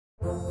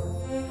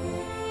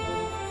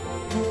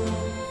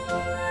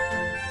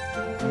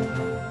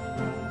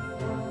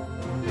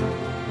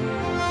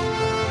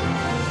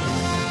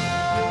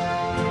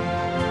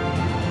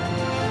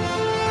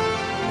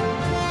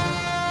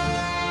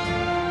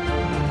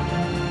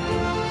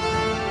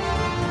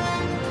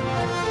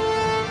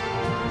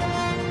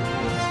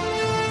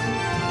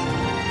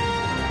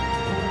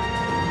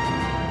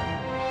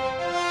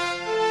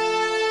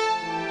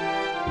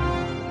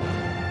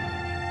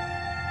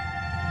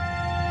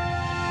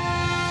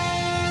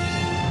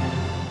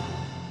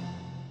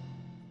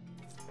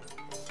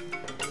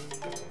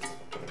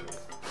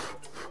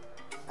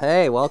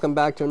Hey, welcome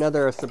back to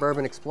another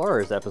Suburban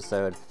Explorers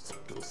episode.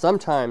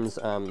 Sometimes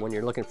when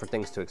you're looking for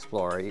things to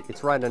explore,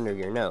 it's right under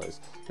your nose.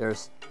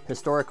 There's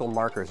historical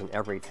markers in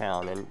every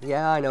town, and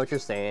yeah, I know what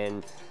you're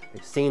saying.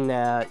 You've seen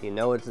that, you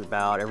know what it's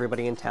about,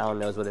 everybody in town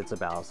knows what it's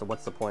about, so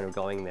what's the point of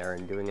going there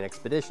and doing an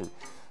expedition?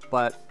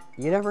 But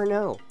you never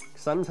know.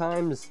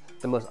 Sometimes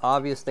the most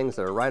obvious things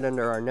that are right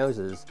under our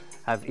noses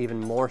have even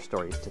more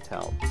stories to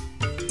tell.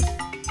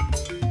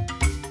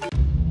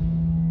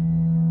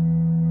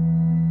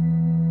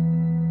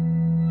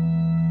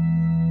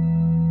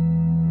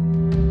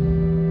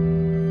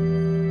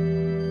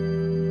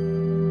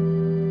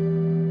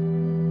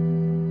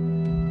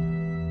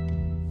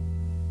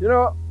 You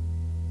know,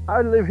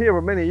 I lived here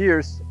for many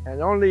years,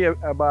 and only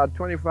about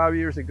 25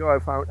 years ago I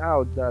found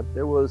out that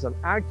there was an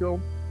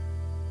actual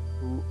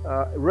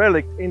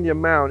relic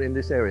Indian mound in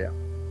this area.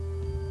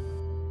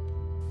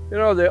 You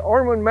know, the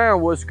Ormond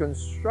Mound was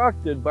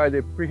constructed by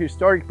the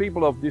prehistoric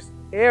people of this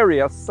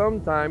area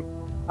sometime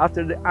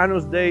after the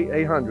Annus Dei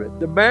 800.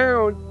 The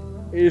mound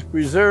is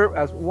preserved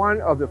as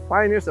one of the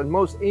finest and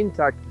most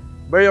intact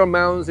burial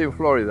mounds in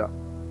Florida.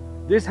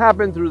 This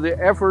happened through the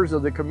efforts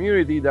of the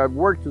community that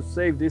worked to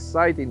save this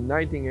site in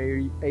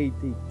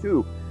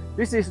 1982.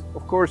 This is,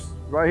 of course,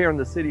 right here in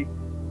the city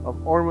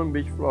of Ormond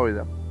Beach,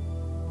 Florida,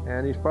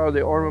 and it's part of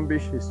the Ormond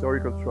Beach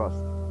Historical Trust.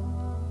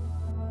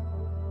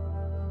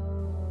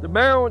 The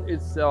mound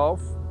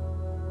itself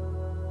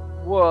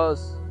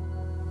was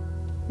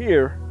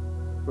here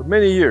for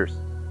many years,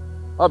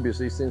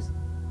 obviously since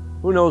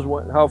who knows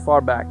how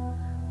far back,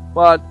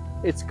 but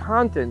its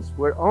contents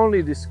were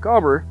only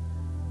discovered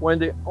when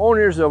the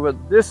owners of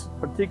this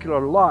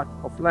particular lot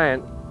of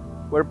land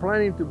were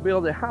planning to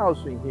build a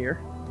house in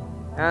here,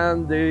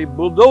 and the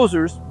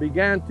bulldozers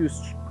began to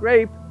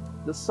scrape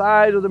the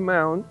side of the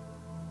mound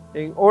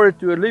in order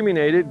to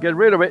eliminate it, get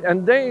rid of it,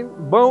 and then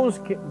bones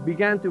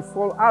began to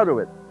fall out of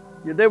it.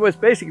 They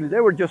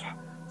were just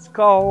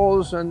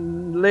skulls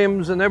and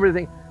limbs and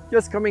everything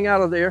just coming out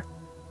of there,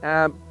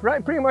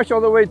 pretty much all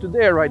the way to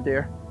there, right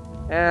there.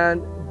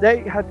 And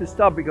they had to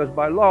stop because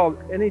by law,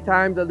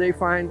 anytime that they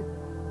find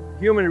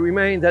human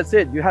remains, that's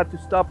it, you had to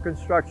stop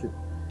construction.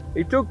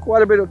 It took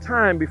quite a bit of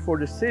time before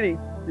the city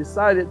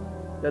decided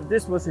that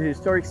this was a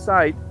historic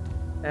site,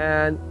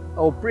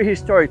 or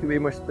prehistoric to be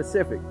more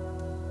specific.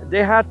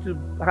 They had to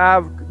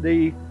have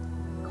the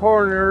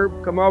coroner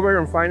come over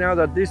and find out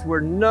that these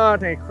were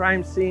not a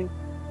crime scene,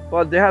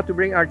 but they had to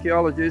bring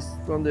archaeologists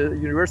from the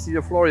University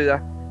of Florida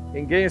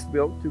in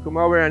Gainesville to come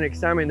over and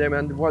examine them,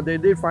 and what they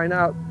did find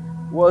out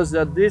was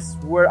that these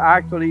were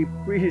actually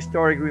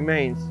prehistoric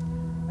remains.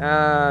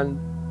 And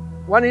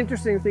one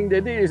interesting thing they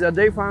did is that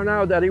they found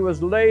out that it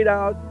was laid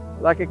out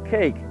like a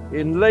cake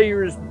in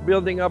layers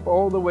building up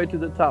all the way to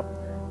the top.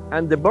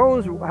 And the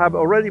bones have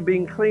already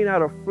been cleaned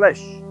out of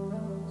flesh.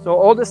 So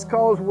all the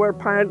skulls were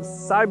piled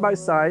side by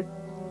side,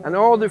 and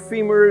all the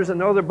femurs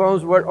and other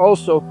bones were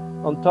also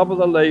on top of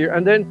the layer,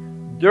 and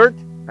then dirt,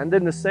 and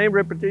then the same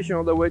repetition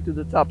all the way to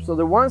the top. So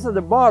the ones at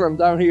the bottom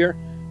down here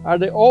are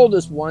the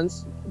oldest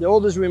ones, the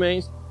oldest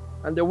remains,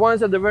 and the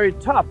ones at the very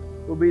top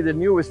will be the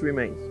newest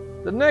remains.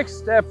 The next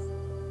step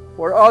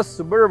for us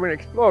suburban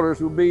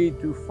explorers will be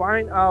to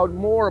find out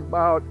more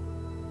about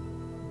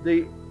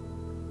the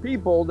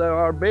people that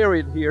are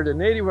buried here, the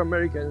Native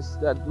Americans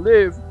that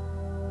live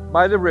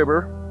by the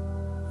river,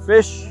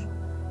 fish,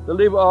 they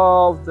live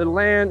off the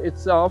land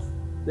itself,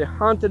 they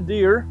hunted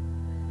deer,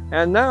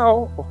 and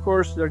now, of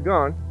course, they're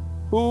gone.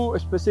 Who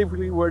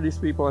specifically were these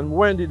people, and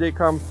when did they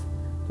come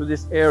to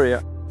this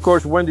area? Of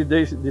course, when did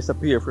they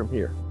disappear from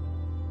here?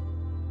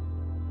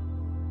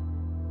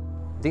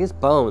 These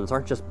bones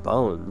aren't just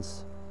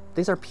bones.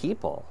 These are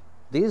people.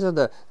 These are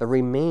the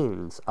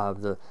remains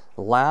of the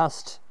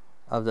last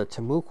of the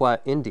Timucua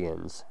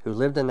Indians who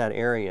lived in that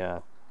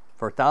area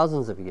for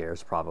thousands of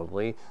years,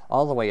 probably,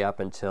 all the way up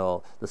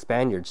until the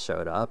Spaniards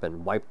showed up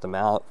and wiped them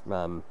out,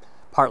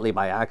 partly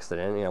by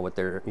accident, you know, with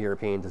their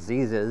European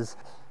diseases.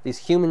 These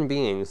human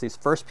beings, these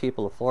first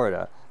people of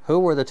Florida, who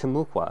were the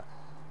Timucua?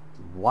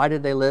 Why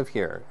did they live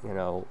here? You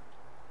know,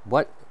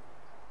 what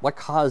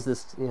caused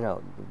this? You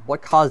know,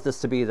 what caused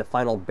this to be the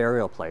final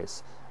burial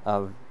place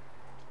of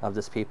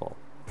this people?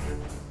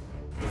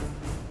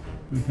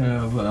 We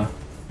have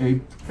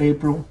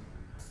April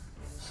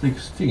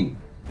 16.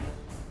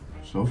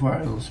 So far,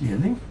 I don't see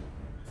any.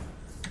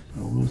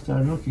 So we'll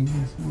start looking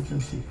and see what we can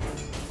see.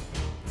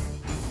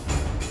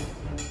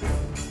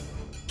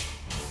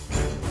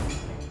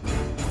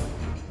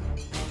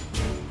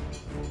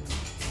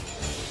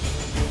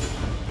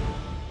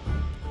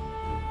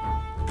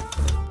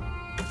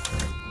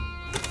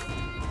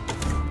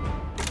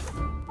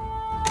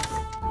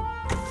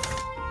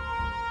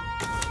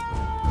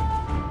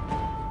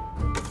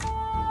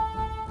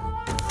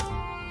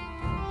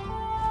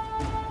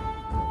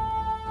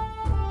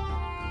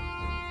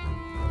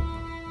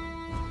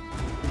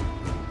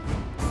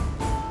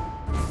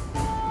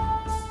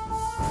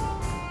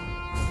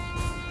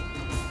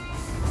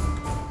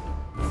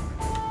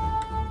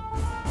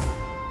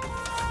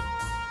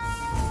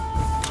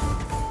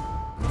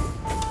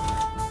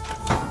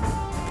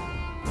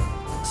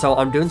 So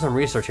I'm doing some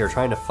research here,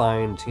 trying to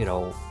find, you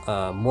know,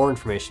 more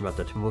information about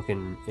the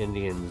Timucuan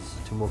Indians,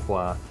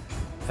 Timucua,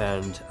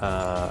 and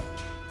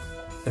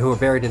who were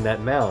buried in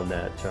that mound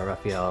that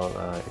Raphael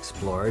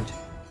explored.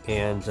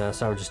 And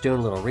so I'm just doing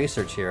a little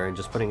research here and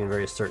just putting in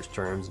various search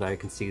terms, and I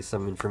can see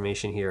some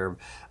information here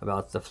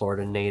about the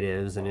Florida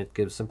natives, and it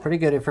gives some pretty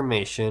good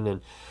information.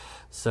 And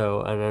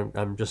so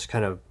I'm just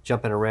kind of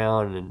jumping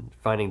around and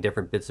finding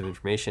different bits of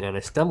information, and I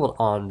stumbled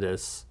on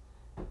this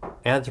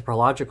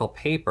anthropological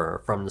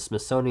paper from the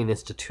Smithsonian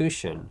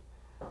Institution,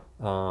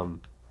 written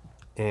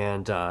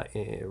in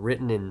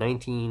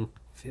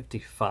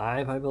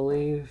 1955, I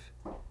believe.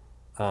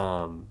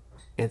 I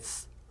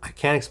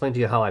can't explain to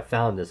you how I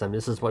found this. I mean,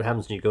 this is what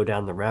happens when you go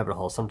down the rabbit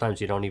hole.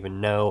 Sometimes you don't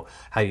even know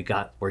how you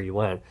got where you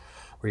went,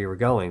 where you were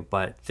going.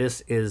 But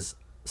this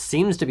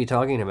seems to be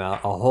talking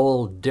about a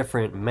whole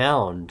different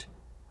mound.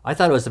 I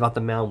thought it was about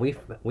the mound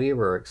we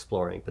were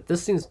exploring, but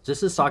this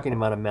is talking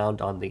about a mound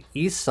on the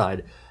east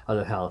side of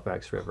the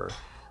Halifax River.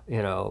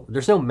 You know,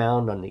 there's no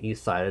mound on the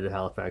east side of the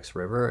Halifax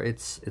River.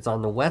 It's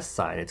on the west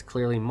side. It's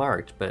clearly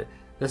marked, but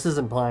this is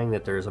implying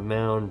that there's a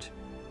mound,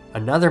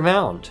 another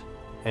mound.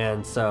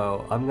 And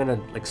so I'm going to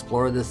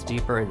explore this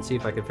deeper and see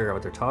if I can figure out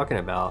what they're talking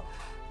about.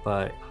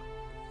 But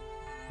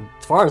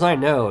as far as I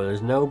know,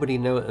 there's nobody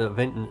knows of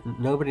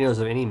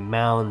any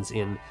mounds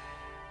on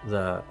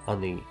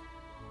the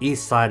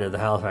east side of the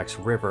Halifax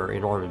River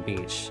in Ormond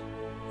Beach.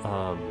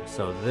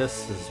 So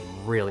this is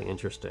really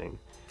interesting.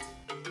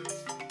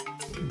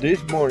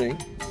 This morning,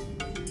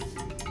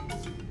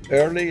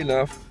 early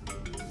enough,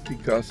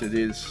 because it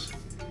is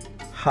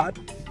hot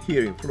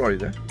here in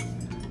Florida,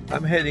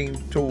 I'm heading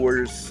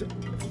towards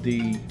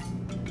the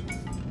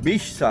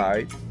beach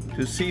side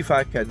to see if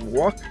I can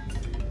walk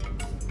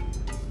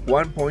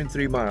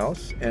 1.3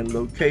 miles and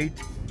locate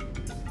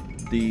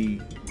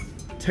the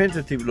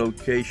tentative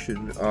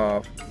location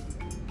of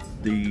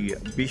the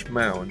beach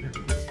mound.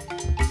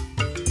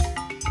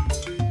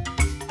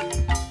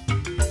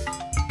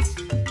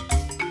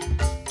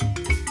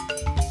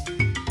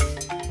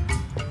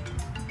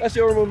 That's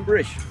the Ormond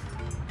Bridge.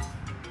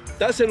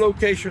 That's the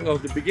location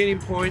of the beginning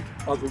point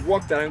of the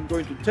walk that I'm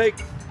going to take,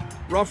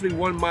 roughly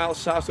 1 mile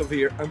south of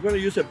here. I'm going to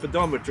use a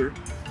pedometer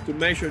to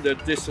measure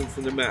that distance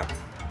from the map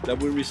that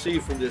we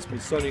received from the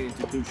Smithsonian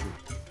Institution.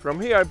 From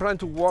here, I plan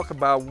to walk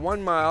about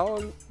 1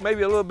 mile,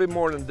 maybe a little bit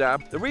more than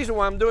that. The reason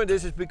why I'm doing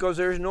this is because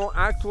there is no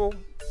actual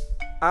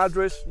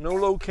address, no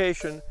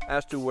location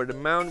as to where the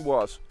mound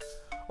was.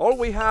 All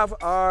we have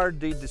are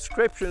the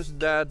descriptions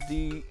that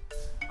the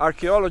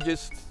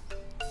archaeologists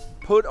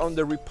put on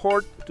the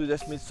report to the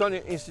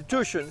Smithsonian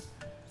Institution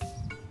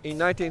in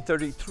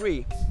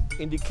 1933,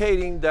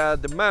 indicating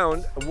that the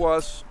mound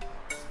was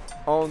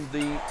on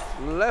the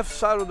left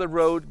side of the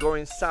road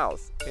going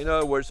south. In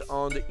other words,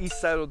 on the east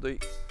side of the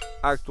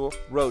actual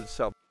road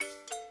itself.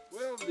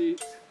 Well, the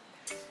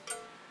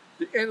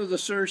end of the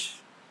search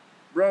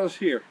brought us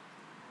here.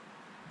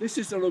 This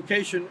is the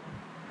location,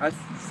 as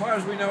far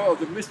as we know, of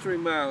the mystery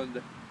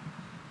mound.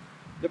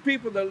 The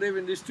people that live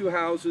in these two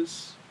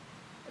houses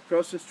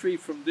across the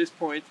street from this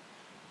point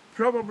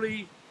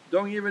probably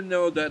don't even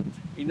know that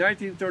in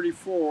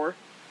 1934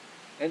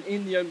 an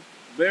Indian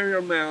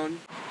burial mound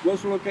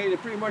was located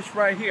pretty much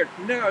right here.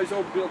 Now it's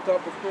all built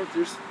up. Of course,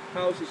 there's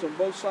houses on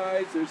both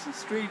sides, there's the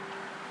street,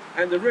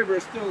 and the river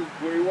is still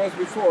where it was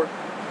before.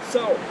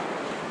 So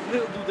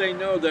little do they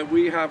know that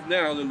we have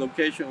now the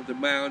location of the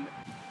mound.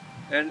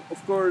 And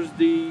of course,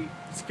 the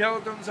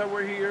skeletons that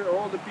were here,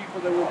 all the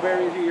people that were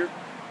buried here,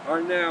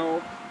 are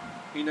now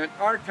in an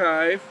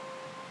archive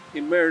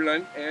in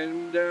Maryland,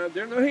 and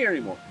they're not here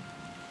anymore.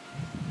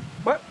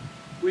 But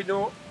we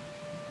know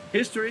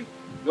history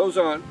goes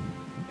on,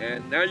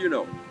 and now you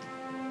know.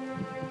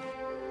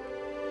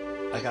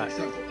 For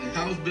example, a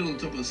house built on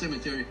top of a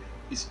cemetery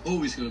is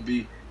always going to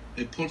be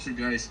a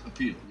poltergeist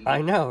appeal. You know?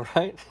 I know,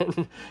 right? I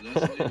mean,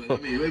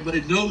 everybody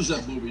knows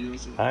that movie, you know.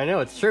 So. I know,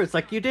 it's true. It's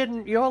like you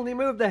only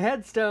moved the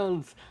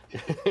headstones.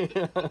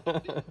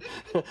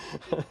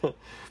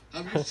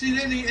 Have you seen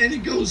any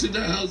ghosts in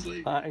that house?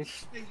 Like, hey,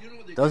 you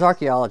know those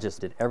archaeologists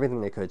did everything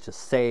they could to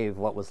save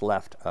what was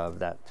left of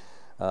that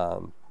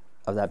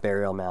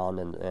burial mound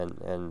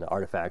and the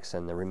artifacts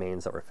and the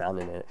remains that were found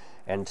in it,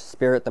 and to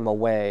spirit them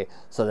away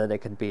so that they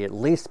could at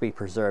least be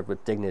preserved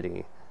with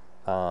dignity,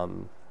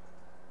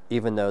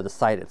 even though the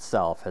site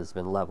itself has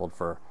been leveled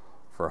for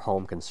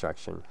home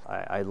construction.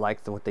 I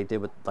liked what they did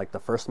with the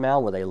first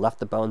mound, where they left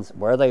the bones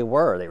where they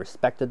were. They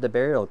respected the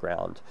burial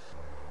ground.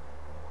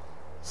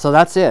 So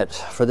that's it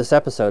for this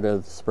episode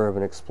of the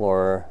Suburban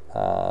Explorer,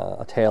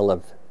 a tale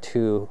of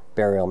two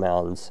burial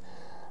mounds.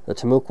 The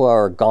Timucua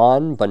are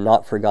gone, but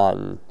not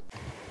forgotten.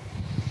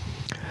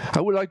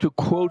 I would like to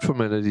quote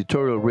from an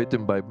editorial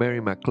written by Mary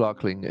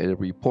McLaughlin, a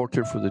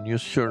reporter for the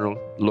News Journal,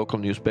 local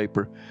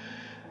newspaper,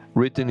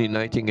 written in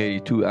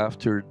 1982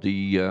 after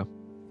the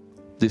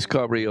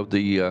discovery of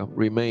the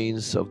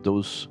remains of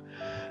those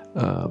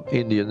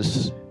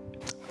Indians.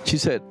 She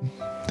said,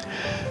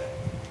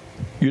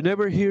 "You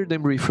never hear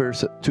them referred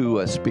to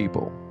as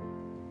people.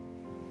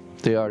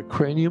 They are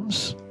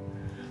craniums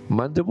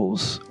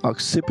mandibles,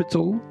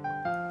 occipital,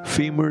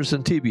 femurs,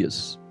 and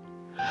tibias.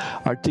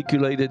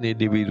 Articulated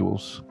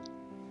individuals,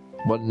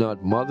 but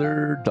not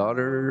mother,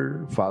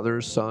 daughter,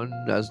 father, son,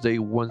 as they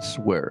once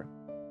were.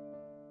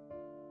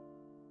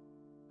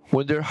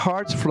 When their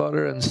hearts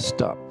fluttered and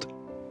stopped,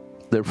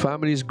 their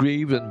families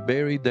grieved and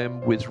buried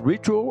them with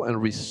ritual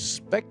and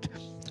respect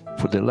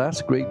for the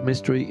last great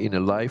mystery in the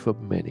life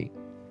of many.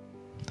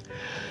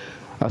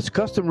 As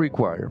custom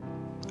required,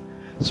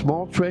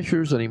 small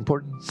treasures and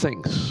important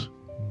things,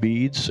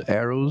 beads,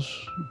 arrows,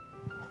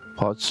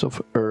 pots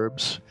of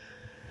herbs,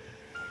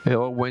 they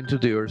all went to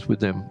the earth with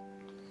them.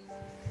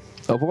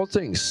 Of all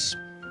things,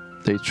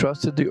 they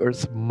trusted the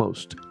earth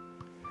most.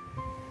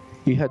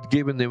 He had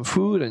given them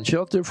food and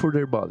shelter for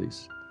their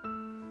bodies.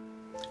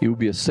 It would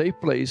be a safe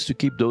place to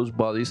keep those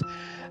bodies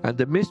and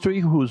the mystery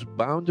whose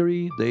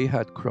boundary they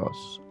had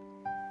crossed.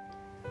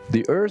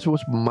 The earth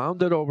was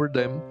mounded over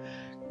them,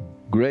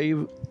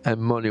 grave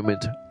and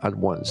monument at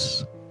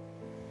once.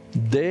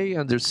 They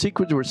and their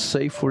secrets were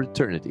safe for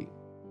eternity.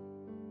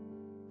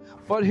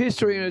 But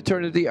history and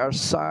eternity are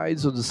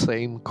sides of the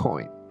same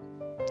coin.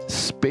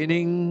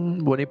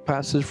 Spinning when it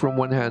passes from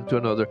one hand to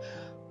another,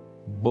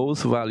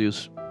 both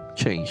values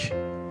change.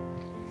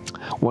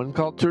 One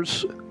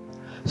culture's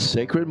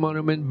sacred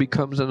monument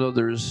becomes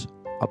another's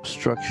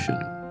obstruction.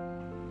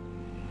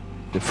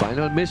 The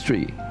final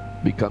mystery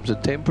becomes a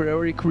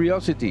temporary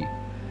curiosity,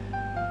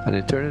 and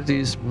eternity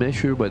is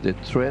measured by the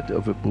tread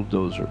of a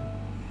bulldozer.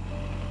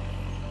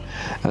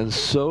 And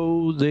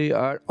so they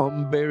are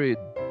unburied.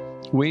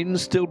 Wind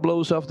still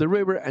blows off the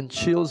river and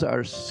chills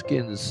our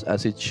skins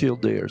as it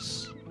chilled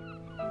theirs.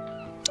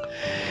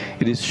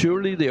 It is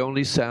surely the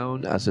only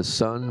sound, as the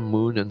sun,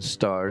 moon, and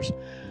stars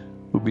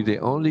would be the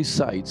only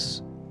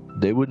sights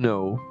they would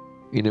know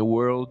in a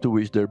world to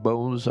which their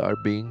bones are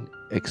being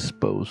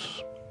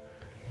exposed.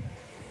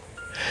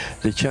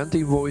 The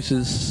chanting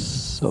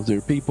voices of their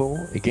people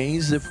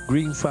against the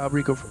green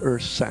fabric of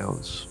earth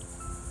sounds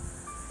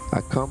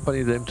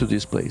accompany them to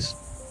this place.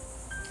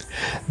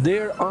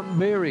 Their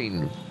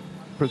unburying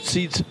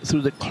proceeds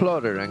through the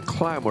clutter and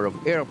clamor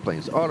of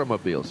airplanes,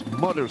 automobiles,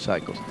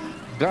 motorcycles,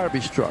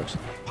 garbage trucks,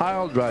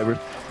 pile drivers,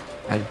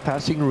 and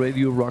passing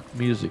radio rock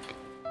music.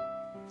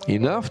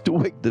 Enough to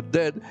wake the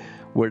dead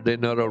were they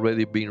not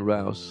already being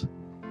roused.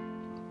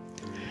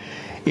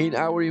 In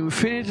our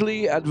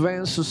infinitely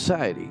advanced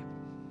society,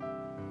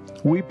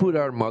 we put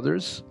our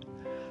mothers,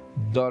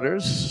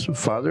 daughters,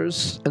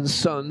 fathers, and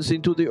sons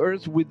into the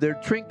earth with their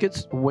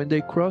trinkets when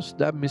they cross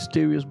that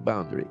mysterious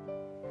boundary.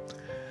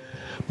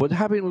 But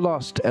having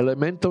lost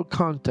elemental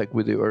contact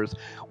with the earth,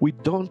 we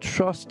don't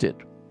trust it,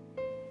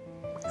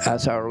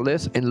 as our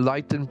less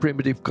enlightened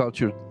primitive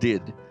culture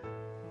did.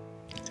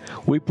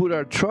 We put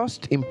our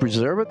trust in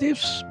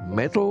preservatives,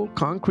 metal,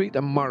 concrete,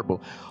 and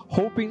marble,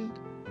 hoping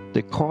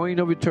the coin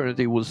of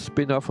eternity will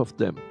spin off of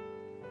them.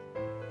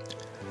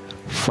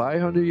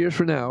 500 years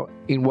from now,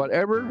 in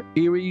whatever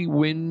eerie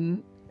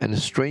wind and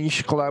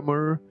strange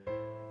clamor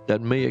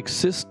that may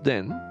exist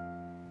then,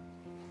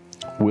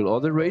 will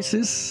other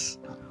races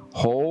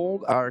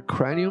hold our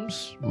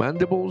craniums,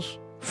 mandibles,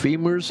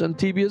 femurs, and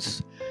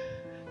tibias,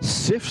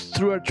 sift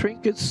through our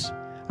trinkets,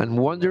 and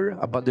wonder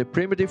about the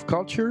primitive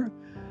culture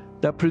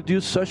that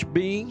produced such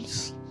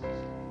beings?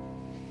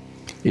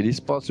 It is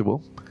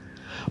possible,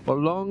 but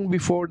long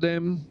before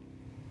them,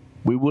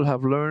 we will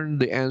have learned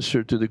the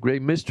answer to the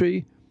great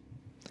mystery,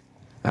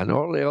 and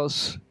all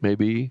else may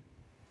be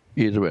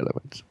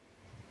irrelevant.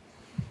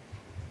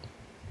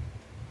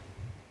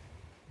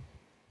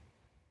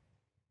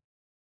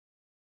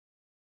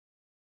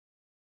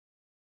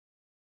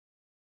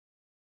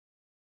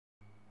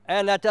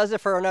 And that does it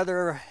for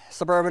another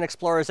Suburban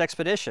Explorers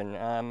expedition.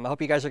 I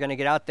hope you guys are going to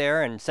get out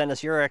there and send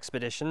us your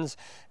expeditions.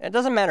 It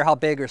doesn't matter how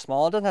big or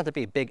small. It doesn't have to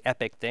be a big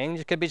epic thing.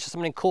 It could be just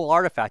something cool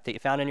artifact that you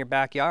found in your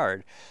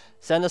backyard.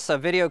 Send us a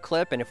video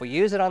clip, and if we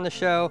use it on the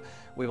show,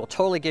 we will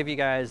totally give you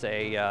guys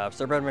a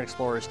Suburban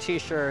Explorers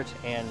t-shirt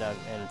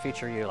and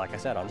feature you, like I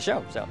said, on the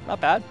show. So not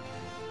bad.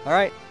 All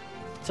right,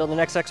 until the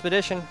next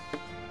expedition,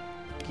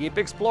 keep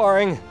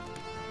exploring.